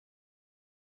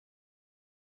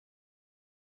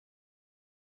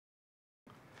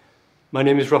My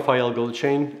name is Rafael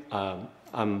Goldchain.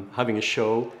 I'm having a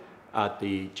show at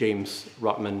the James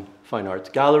Rotman Fine Arts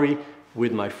Gallery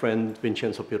with my friend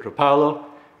Vincenzo Pietropaolo,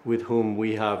 with whom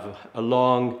we have a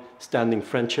long-standing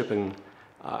friendship and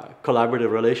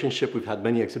collaborative relationship. We've had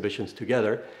many exhibitions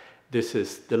together. This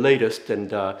is the latest,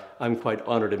 and I'm quite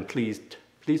honored and pleased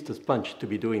as punch to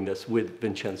be doing this with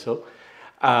Vincenzo.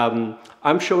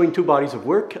 I'm showing two bodies of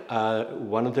work.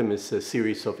 One of them is a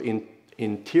series of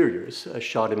interiors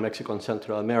shot in Mexico and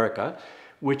Central America,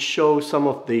 which show some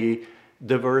of the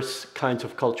diverse kinds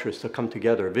of cultures that come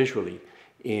together visually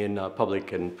in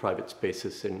public and private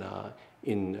spaces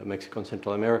in Mexico and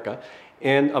Central America.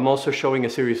 And I'm also showing a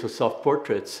series of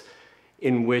self-portraits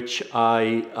in which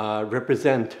I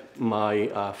represent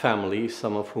my family,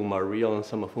 some of whom are real and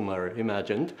some of whom are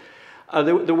imagined.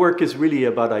 The work is really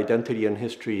about identity and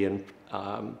history, and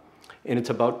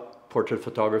it's about portrait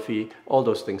photography, all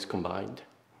those things combined.